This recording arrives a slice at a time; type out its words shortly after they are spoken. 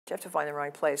you have to find the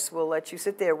right place, will let you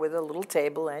sit there with a little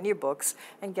table and your books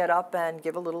and get up and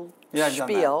give a little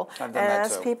spiel. I've done that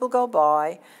as too. people go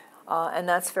by, and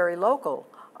that's very local.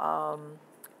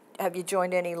 Have you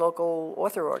joined any local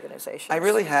author organizations? I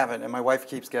really haven't, and my wife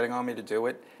keeps getting on me to do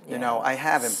it. Yeah. You know, I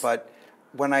haven't, but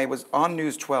when I was on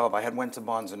News 12, I had went to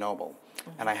Barnes & Noble,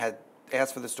 and I had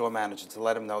asked for the store manager to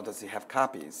let him know, does he have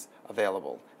copies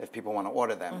available if people want to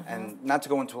order them. And not to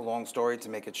go into a long story, to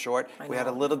make it short, we had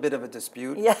a little bit of a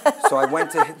dispute. Yeah. So I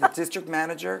went to the district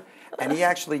manager, and he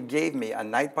actually gave me a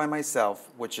night by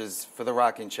myself, which is for the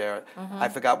rocking chair. I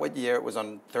forgot what year. It was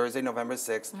on Thursday, November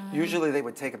 6th. Usually they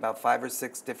would take about 5 or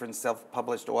 6 different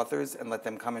self-published authors and let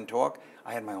them come and talk.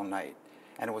 I had my own night.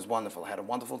 And it was wonderful. I had a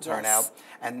wonderful turnout. Yes.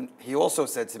 And he also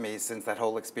said to me, since that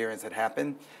whole experience had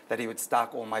happened, that he would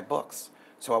stock all my books.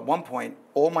 So at one point,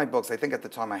 all my books, I think at the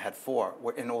time I had 4,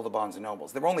 were in all the Barnes &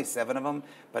 Nobles. There were only 7 of them,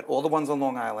 but all the ones on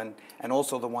Long Island and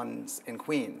also the ones in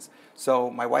Queens.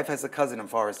 So my wife has a cousin in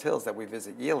Forest Hills that we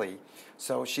visit yearly.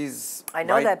 So she's I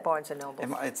know right, that Barnes &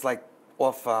 Noble. it's like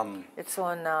off It's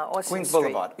on Austin Queens Street.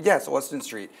 Boulevard. Yes, Austin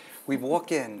Street. We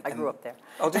walk in. I grew up there.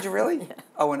 Oh, did you really? Yeah.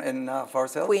 Oh, in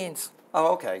Forest Hills? Queens.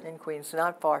 Oh, okay. In Queens,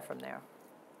 not far from there.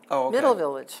 Oh, okay. Middle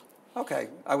Village. Okay,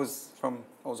 I was from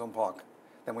Ozone Park.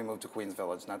 Then we moved to Queens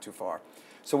Village, not too far.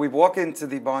 So we walk into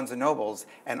the Barnes & Nobles,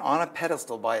 and on a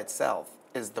pedestal by itself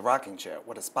is the rocking chair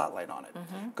with a spotlight on it.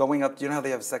 Going up, you know how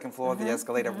they have a second floor, the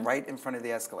escalator, right in front of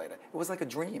the escalator. It was like a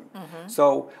dream.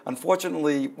 So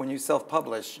unfortunately, when you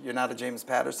self-publish, you're not a James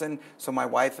Patterson. So my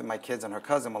wife and my kids and her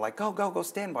cousin were like, go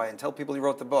stand by and tell people you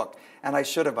wrote the book. And I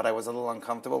should have, but I was a little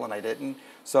uncomfortable and I didn't.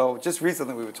 So just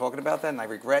recently we were talking about that, and I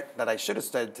regret that I should have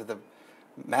said to the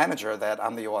manager that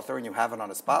I'm the author and you have it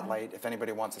on a spotlight if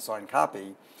anybody wants a signed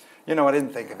copy. You know, I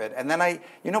didn't think of it. And then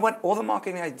you know what, all the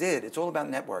marketing I did, it's all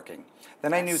about networking.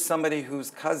 Then I knew somebody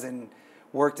whose cousin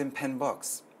worked in Penn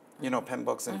Books, you know, Penn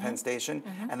Books in Penn Station,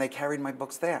 and they carried my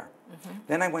books there.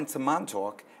 Then I went to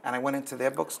Montauk, and I went into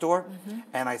their bookstore,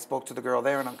 and I spoke to the girl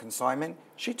there, and on consignment,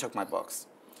 she took my books.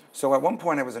 So at one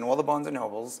point, I was in all the Barnes &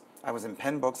 Nobles, I was in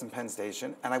Penn Books in Penn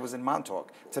Station, and I was in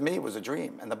Montauk. To me, it was a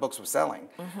dream, and the books were selling.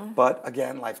 But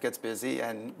again, life gets busy,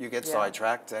 and you get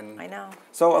sidetracked. And I know.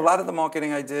 So a lot of the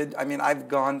marketing I did, I mean, I've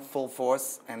gone full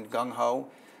force and gung-ho,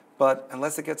 but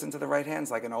unless it gets into the right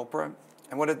hands, like an Oprah,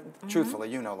 and truthfully,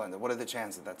 you know, Linda, what are the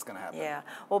chances that's going to happen? Yeah.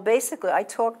 Well, basically, I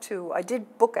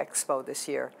did Book Expo this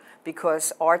year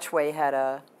because Archway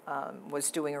had was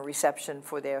doing a reception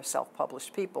for their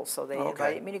self-published people, so they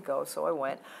invited me to go, so I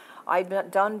went.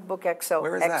 I've done Book Expo.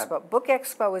 Where is that? Book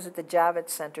Expo is at the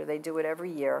Javits Center. They do it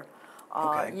every year.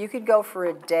 Okay. You could go for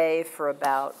a day for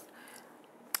about,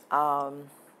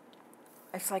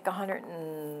 it's like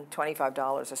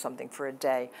 $125 or something for a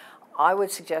day. I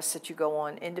would suggest that you go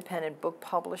on Independent Book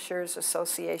Publishers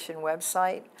Association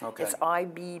website. Okay. It's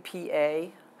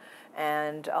IBPA,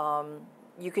 and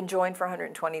you can join for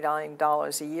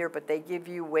 $129 a year, but they give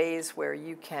you ways where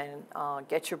you can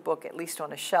get your book at least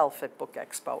on a shelf at Book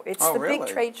Expo. It's the big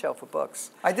trade show for books.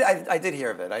 I did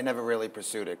hear of it. I never really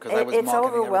pursued it because I was It's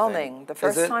marketing overwhelming. everything. The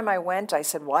first time I went, I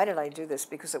said, why did I do this?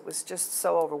 Because it was just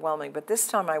so overwhelming. But this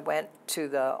time I went to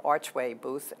the Archway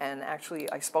booth, and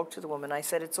actually I spoke to the woman. I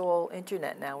said, it's all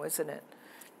internet now, isn't it?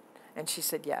 And she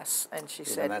said yes, and she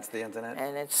said, that's the internet.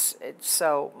 And it's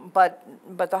so, but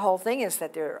the whole thing is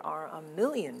that there are a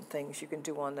million things you can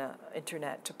do on the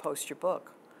internet to post your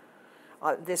book.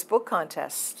 This book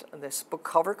contest, this book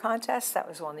cover contest, that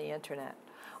was on the internet.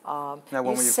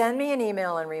 You send me an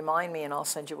email and remind me, and I'll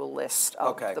send you a list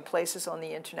of the places on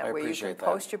the internet where you can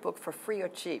post your book for free or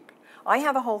cheap. I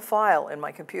have a whole file in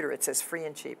my computer. It says free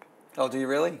and cheap. Oh, do you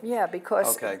really? Yeah,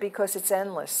 because it's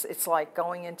endless. It's like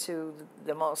going into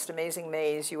the most amazing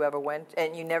maze you ever went,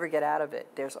 and you never get out of it.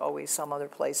 There's always some other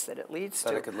place that it leads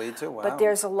to. That it could lead to? Wow. But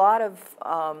there's a lot of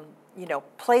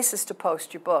places to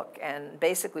post your book, and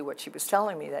basically what she was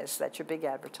telling me is that your big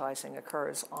advertising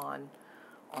occurs on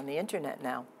the internet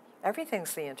now.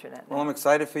 Everything's the internet now. Well, I'm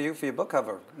excited for you for your book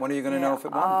cover. When are you going to know if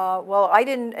it won? Well, I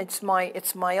didn't. It's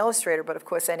my illustrator, but of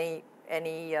course any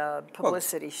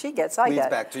publicity she gets, I get. Leads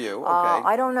back to you, okay.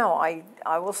 I don't know.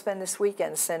 I will spend this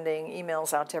weekend sending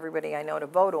emails out to everybody I know to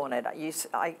vote on it.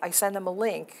 I send them a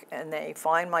link, and they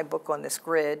find my book on this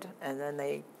grid, and then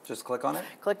they just click on it?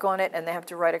 Click on it, and they have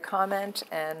to write a comment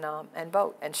and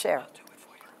vote and share. I'll do it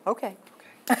for you. Okay.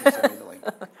 Okay. Just send me the link.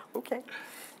 Okay.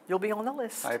 You'll be on the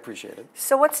list. I appreciate it.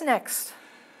 So what's next?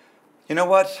 You know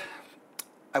what?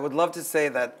 I would love to say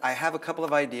that I have a couple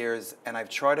of ideas, and I've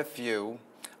tried a few.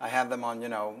 I have them on,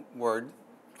 Word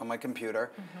on my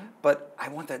computer, but I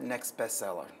want that next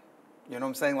bestseller. You know what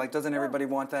I'm saying? Like, doesn't everybody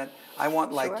want that? I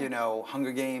want, like,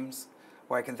 Hunger Games,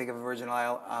 where I can think of a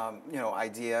original, you know,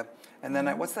 idea. And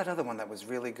then what's that other one that was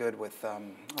really good with?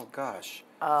 Oh gosh.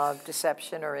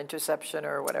 Deception or Interception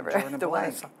or whatever. Drawing a The one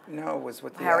blank. No, it was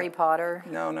with the Harry Potter.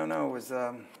 No, it was.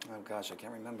 Oh gosh, I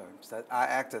can't remember. It's that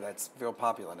actor that's real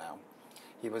popular now.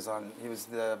 He was on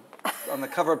the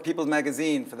cover of People's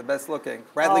Magazine for the best looking.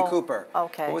 Bradley Cooper.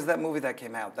 Okay. What was that movie that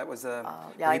came out? That was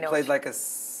yeah, he played like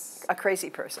a crazy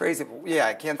person. Crazy. Yeah,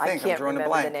 I can't think. I'm drawing a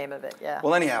blank. The name of it. Yeah.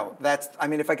 Well, anyhow, I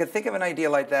mean, if I could think of an idea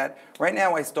like that, right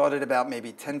now I started about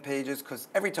maybe 10 pages because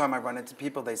every time I run into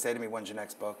people, they say to me, "When's your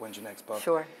next book? When's your next book?"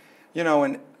 Sure. You know,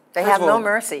 and they have no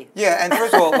mercy. Yeah, and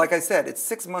first of all, like I said, it's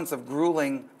 6 months of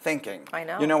grueling thinking. I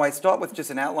know. You know, I start with just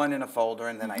an outline in a folder,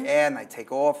 and then I add and I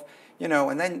take off. You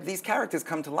know, and then these characters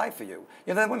come to life for you.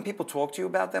 You know, when people talk to you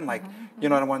about them, like, you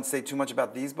know, I don't want to say too much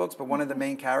about these books, but one of the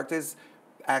main characters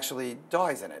actually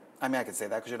dies in it. I mean, I could say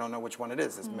that because you don't know which one it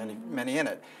is. There's many in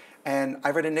it. And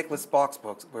I read a Nicholas Sparks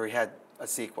book where he had a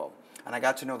sequel. And I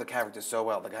got to know the characters so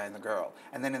well, the guy and the girl.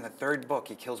 And then in the third book,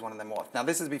 he kills one of them off. Now,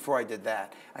 this is before I did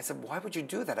that. I said, why would you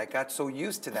do that? I got so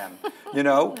used to them, you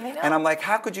know? I know. And I'm like,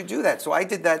 how could you do that? So I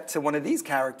did that to one of these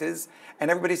characters,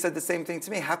 and everybody said the same thing to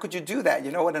me. How could you do that?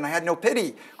 You know what? And I had no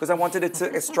pity, because I wanted it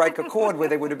to strike a chord where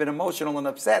they would have been emotional and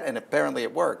upset, and apparently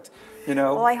it worked, you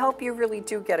know? Well, I hope you really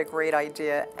do get a great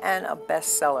idea and a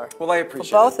bestseller. Well, I appreciate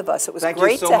it. For both of us. It was great to have you.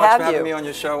 Thank you so much for having me on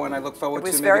your show, and I look forward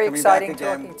to maybe coming back again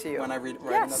talking to you. when I write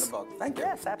another book. Thank you.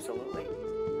 Yes, absolutely.